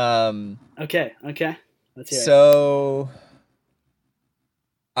implement. Okay, let's hear it. So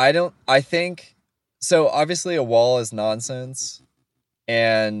I think so. Obviously, a wall is nonsense,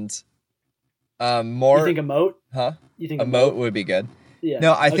 and more. You think a moat? Huh? You think a moat would be good? Yeah.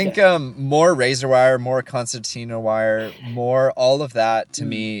 No, I think more razor wire, more concertina wire, more all of that to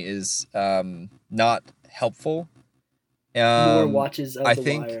me is not helpful. More watches of I the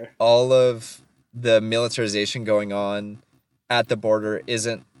think wire. all of the militarization going on at the border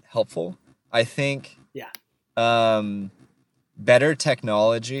isn't helpful. I think better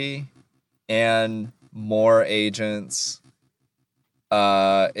technology and more agents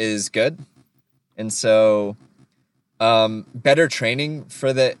is good. And so better training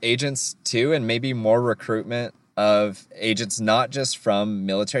for the agents too, and maybe more recruitment of agents, not just from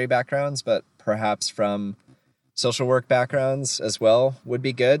military backgrounds, but perhaps from social work backgrounds as well, would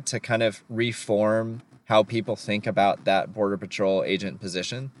be good to kind of reform how people think about that Border Patrol agent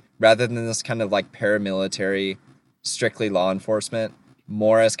position, rather than this kind of paramilitary, strictly law enforcement,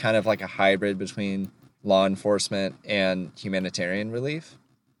 more as kind of a hybrid between law enforcement and humanitarian relief.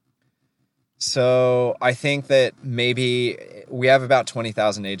 So I think that maybe we have about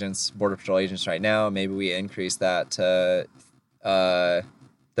 20,000 agents, Border Patrol agents right now. Maybe we increase that to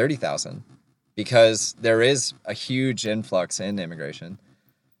 30,000 because there is a huge influx in immigration.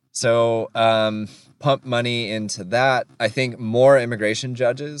 So pump money into that. I think more immigration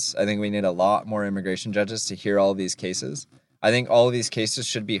judges. I think we need a lot more immigration judges to hear all of these cases. I think all of these cases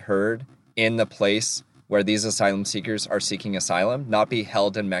should be heard in the place where these asylum seekers are seeking asylum, not be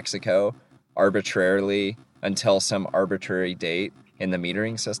held in Mexico arbitrarily until some arbitrary date in the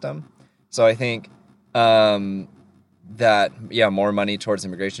metering system. So I think that, more money towards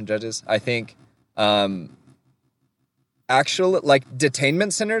immigration judges. I think actual, like,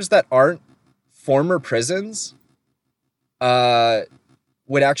 detainment centers that aren't former prisons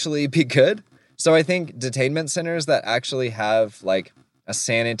would actually be good. So I think detainment centers that actually have, like, a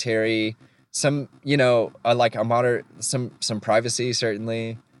sanitary, some, like a moderate, some privacy,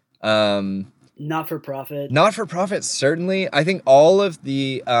 certainly. Not for profit, certainly. I think all of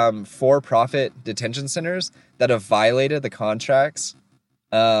the for-profit detention centers that have violated the contracts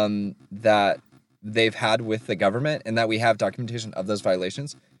that they've had with the government and that we have documentation of those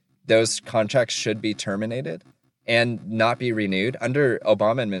violations, those contracts should be terminated and not be renewed under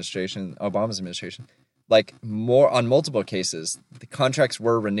Obama's administration. Like, more on multiple cases, the contracts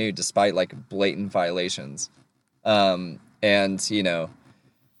were renewed despite, like, blatant violations. And,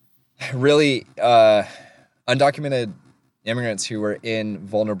 really undocumented immigrants who were in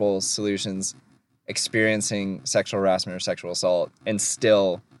vulnerable solutions experiencing sexual harassment or sexual assault, and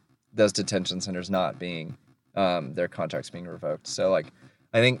still those detention centers not being their contracts being revoked. So, like,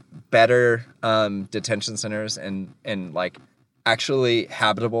 I think better detention centers and like actually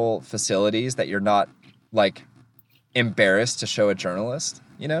habitable facilities that you're not, like, embarrassed to show a journalist,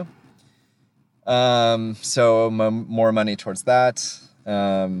 so more money towards that.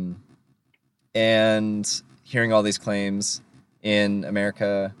 And hearing all these claims in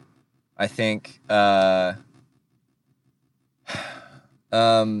America, I think I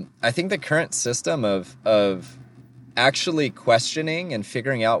think the current system of actually questioning and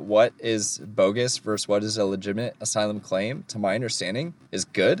figuring out what is bogus versus what is a legitimate asylum claim, to my understanding, is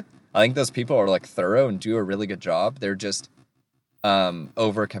good. I think those people are, like, thorough and do a really good job. They're just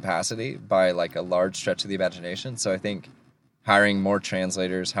over capacity by, like, a large stretch of the imagination. So I think hiring more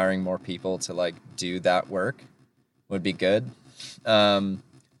translators, hiring more people to, like, do that work would be good. I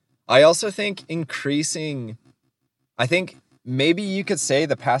also think I think maybe you could say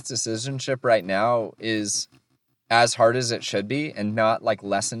the path to citizenship right now is as hard as it should be, and not, like,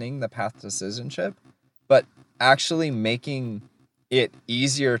 lessening the path to citizenship, but actually making it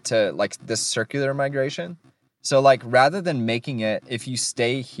easier to, like, this circular migration. So, like, rather than making it, if you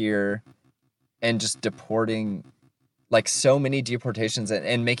stay here and just deporting, like, so many deportations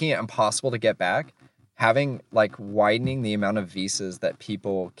and making it impossible to get back, having, like, widening the amount of visas that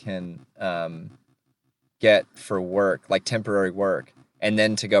people can get for work, like temporary work, and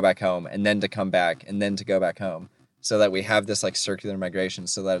then to go back home, and then to come back, and then to go back home, so that we have this, like, circular migration,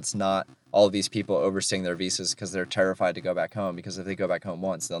 so that it's not all of these people overstaying their visas because they're terrified to go back home, because if they go back home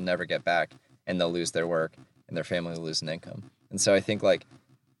once, they'll never get back, and they'll lose their work, and their family will lose an income. And so I think, like,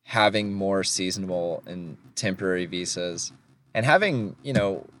 having more seasonal and temporary visas, and having,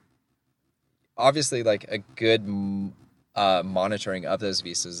 obviously, like, a good monitoring of those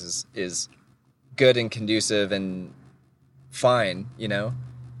visas is good and conducive and fine,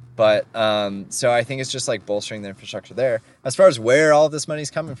 But so I think it's just, like, bolstering the infrastructure there. As far as where all this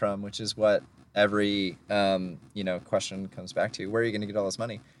money's coming from, which is what every question comes back to, where are you going to get all this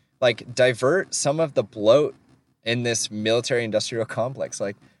money? Like, divert some of the bloat in this military industrial complex.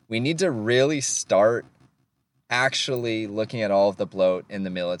 Like, we need to really start actually looking at all of the bloat in the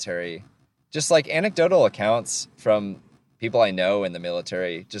military. Just, like, anecdotal accounts from people I know in the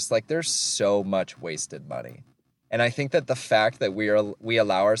military, just, like, there's so much wasted money. And I think that the fact that we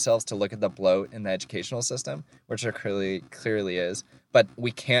allow ourselves to look at the bloat in the educational system, which there clearly is, but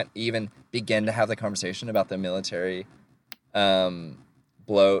we can't even begin to have the conversation about the military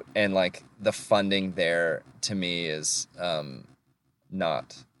bloat, and, like, the funding there, to me, is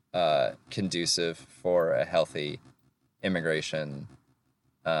not conducive for a healthy immigration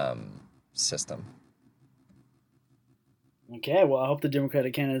system. Okay, well, I hope the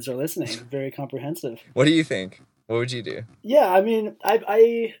Democratic candidates are listening. Very comprehensive. What do you think? What would you do? Yeah, I mean,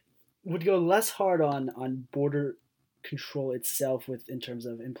 I would go less hard on border control itself in terms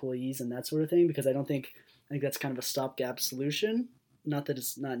of employees and that sort of thing, because I think that's kind of a stopgap solution. Not that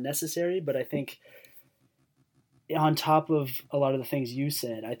it's not necessary, but I think on top of a lot of the things you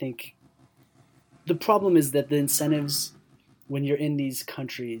said, I think the problem is that the incentives when you're in these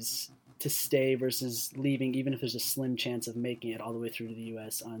countries to stay versus leaving, even if there's a slim chance of making it all the way through to the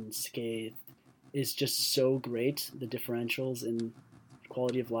U.S. unscathed, is just so great, the differentials in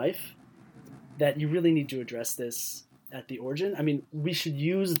quality of life, that you really need to address this at the origin. I mean, we should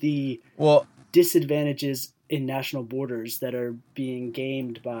use the disadvantages in national borders that are being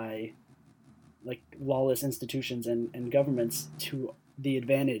gamed by like lawless institutions and governments to the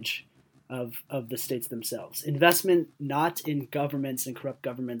advantage of the states themselves. Investment not in governments and corrupt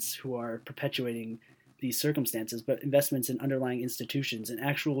governments who are perpetuating these circumstances, but investments in underlying institutions and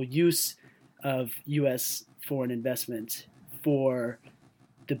actual use of U.S. foreign investment for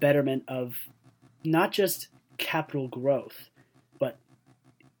the betterment of not just capital growth, but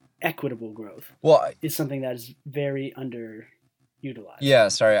equitable growth is something that is very underutilized. Yeah,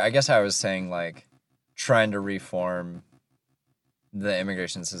 sorry. I guess I was saying like trying to reform the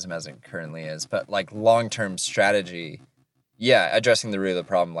immigration system as it currently is, but like long-term strategy, yeah, addressing the root of the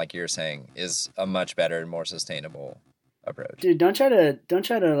problem, like you're saying, is a much better and more sustainable approach. Dude, don't try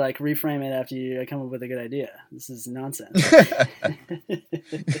to like reframe it after you come up with a good idea. This is nonsense.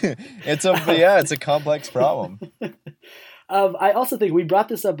 It's a complex problem. I also think we brought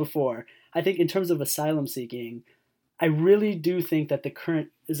this up before. I think in terms of asylum seeking, I really do think that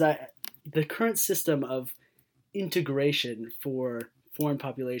the current system of integration for foreign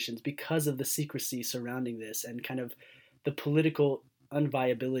populations, because of the secrecy surrounding this and kind of the political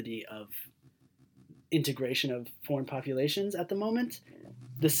unviability of integration of foreign populations at the moment,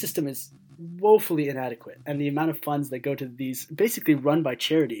 the system is woefully inadequate. And the amount of funds that go to these, basically run by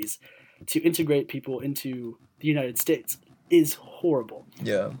charities, to integrate people into the United States is horrible.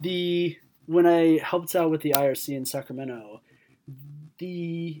 Yeah. When I helped out with the IRC in Sacramento,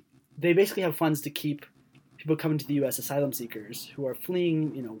 they basically have funds to keep people coming to the U.S., asylum seekers who are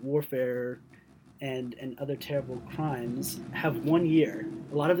fleeing, warfare and other terrible crimes, have 1 year.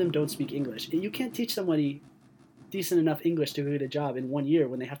 A lot of them don't speak English. You can't teach somebody decent enough English to get a job in 1 year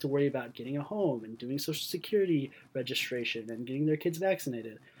when they have to worry about getting a home and doing Social Security registration and getting their kids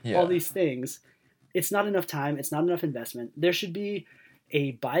vaccinated. Yeah. All these things. It's not enough time. It's not enough investment. There should be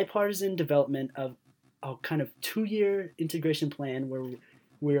a bipartisan development of a kind of 2-year integration plan where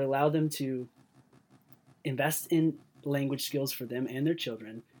we allow them to invest in language skills for them and their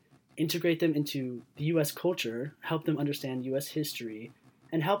children, integrate them into the U.S. culture, help them understand U.S. history,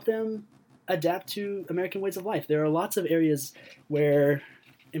 and help them adapt to American ways of life. There are lots of areas where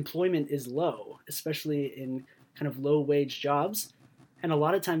employment is low, especially in kind of low-wage jobs, and a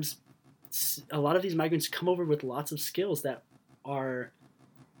lot of times a lot of these migrants come over with lots of skills that are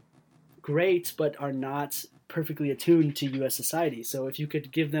great but are not perfectly attuned to U.S. society. So if you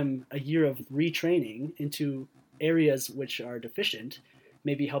could give them a year of retraining into areas which are deficient,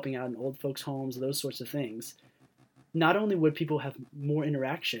 maybe helping out in old folks' homes, those sorts of things, not only would people have more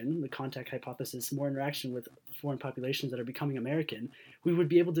interaction, the contact hypothesis, more interaction with foreign populations that are becoming American, we would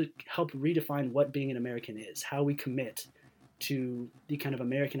be able to help redefine what being an American is, how we commit to the kind of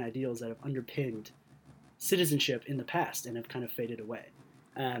American ideals that have underpinned citizenship in the past and have kind of faded away.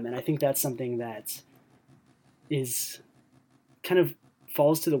 And I think that's something that is kind of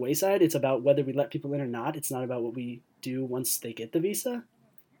falls to the wayside. It's about whether we let people in or not. It's not about what we do once they get the visa.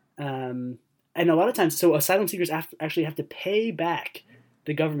 And a lot of times, so asylum seekers actually have to pay back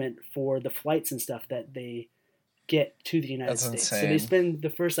the government for the flights and stuff that they get to the United States. Insane. So they spend the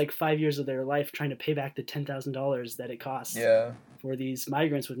first 5 years of their life trying to pay back the $10,000 that it costs for these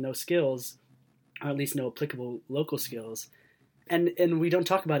migrants with no skills, or at least no applicable local skills. And we don't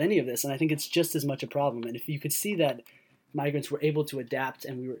talk about any of this, and I think it's just as much a problem. And if you could see that migrants were able to adapt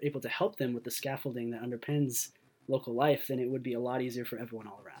and we were able to help them with the scaffolding that underpins local life, then it would be a lot easier for everyone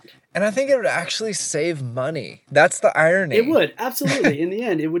all around. And I think it would actually save money. That's the irony. It would, absolutely. In the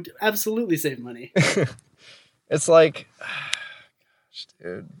end, it would absolutely save money. It's like, gosh,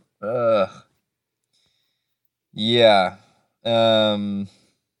 dude. Yeah. I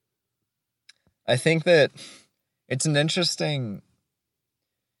think that it's an interesting.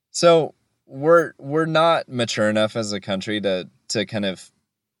 So we're not mature enough as a country to kind of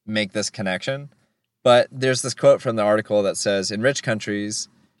make this connection. But there's this quote from the article that says, in rich countries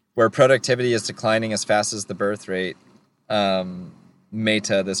where productivity is declining as fast as the birth rate,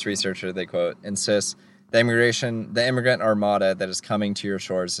 Mehta, this researcher they quote, insists the immigrant armada that is coming to your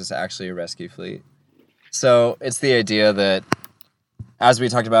shores is actually a rescue fleet. So it's the idea that, as we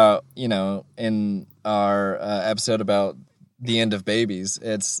talked about, in our episode about the end of babies,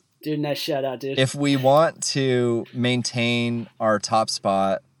 it's... Dude, nice shout out, dude. If we want to maintain our top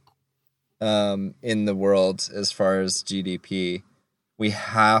spot in the world as far as GDP, we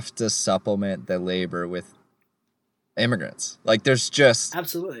have to supplement the labor with immigrants. Like, there's just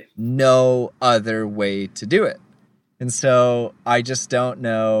Absolutely. no other way to do it. And so I just don't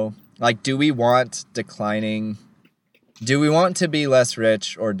know, like, do we want to be less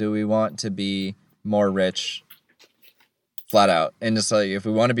rich, or do we want to be more rich flat out? And just like, if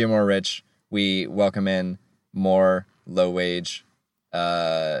we want to be more rich, we welcome in more low wage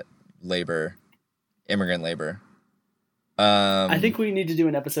labor, immigrant labor. I think we need to do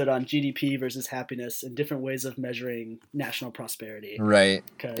an episode on GDP versus happiness and different ways of measuring national prosperity. Right.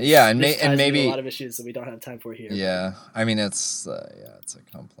 Yeah, and maybe a lot of issues that we don't have time for here. Yeah, I mean it's a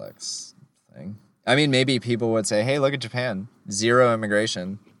complex thing. I mean, maybe people would say, "Hey, look at Japan, 0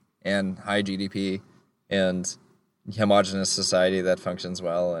 immigration and high GDP and homogenous society that functions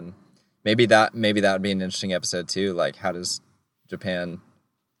well." And maybe that would be an interesting episode too. Like, how does Japan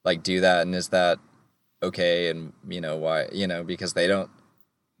like do that, and is that okay? And why? Because they don't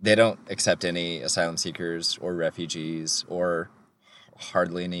accept any asylum seekers or refugees or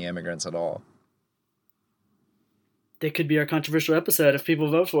hardly any immigrants at all. They could be our controversial episode if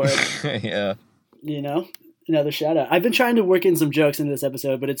people vote for it. Yeah. Another shout out. I've been trying to work in some jokes into this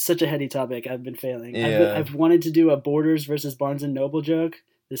episode, but it's such a heady topic. I've been failing. Yeah. I've wanted to do a Borders versus Barnes and Noble joke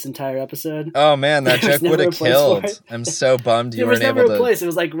this entire episode. Oh man, that joke would have killed. I'm so bummed you weren't able to. It was never a place. It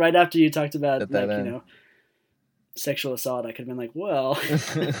was like right after you talked about sexual assault. I could have been like, well,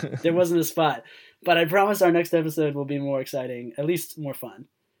 there wasn't a spot. But I promise our next episode will be more exciting, at least more fun.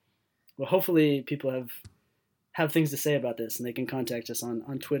 Well, hopefully people have things to say about this, and they can contact us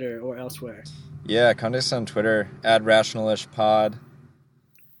on Twitter or elsewhere. Yeah, contact us on Twitter @RationalishPod.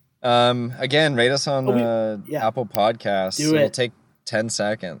 Again, rate us on Apple Podcasts. It'll take 10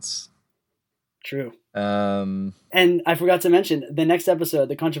 seconds. True. And I forgot to mention, the next episode,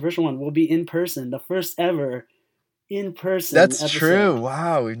 the controversial one, will be in person. The first ever in person. That's episode. True.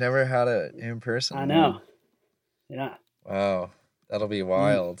 Wow, we've never had it in person. I know. Yeah. Wow, that'll be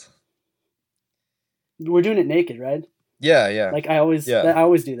wild. We're doing it naked, right? Yeah. Like I always do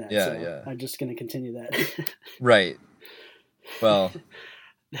that. Yeah, so yeah. I'm just gonna continue that. Right. Well,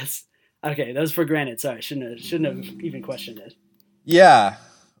 that's okay. That was for granted. Sorry, shouldn't have even questioned it. Yeah.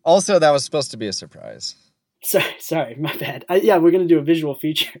 Also, that was supposed to be a surprise. Sorry, my bad. We're gonna do a visual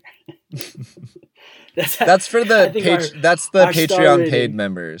feature. That's for the that's the Patreon paid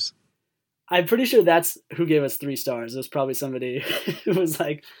members. I'm pretty sure that's who gave us 3 stars. It was probably somebody who was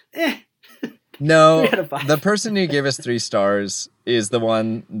like, eh. No, the person who gave us 3 stars is the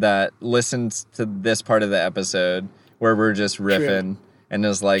one that listened to this part of the episode where we're just riffing and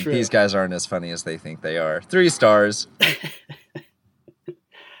is like, these guys aren't as funny as they think they are. 3 stars.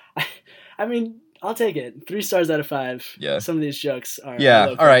 I mean, I'll take it. 3 stars out of 5. Yeah. Some of these jokes are.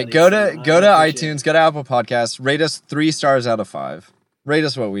 Yeah. All right. Go to iTunes. Go to Apple Podcasts. Rate us 3 stars out of 5. Rate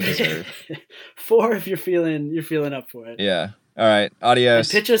us what we deserve. 4 if you're feeling up for it. Yeah. All right. Adios.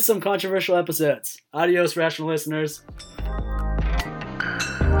 And pitch us some controversial episodes. Adios, rational listeners.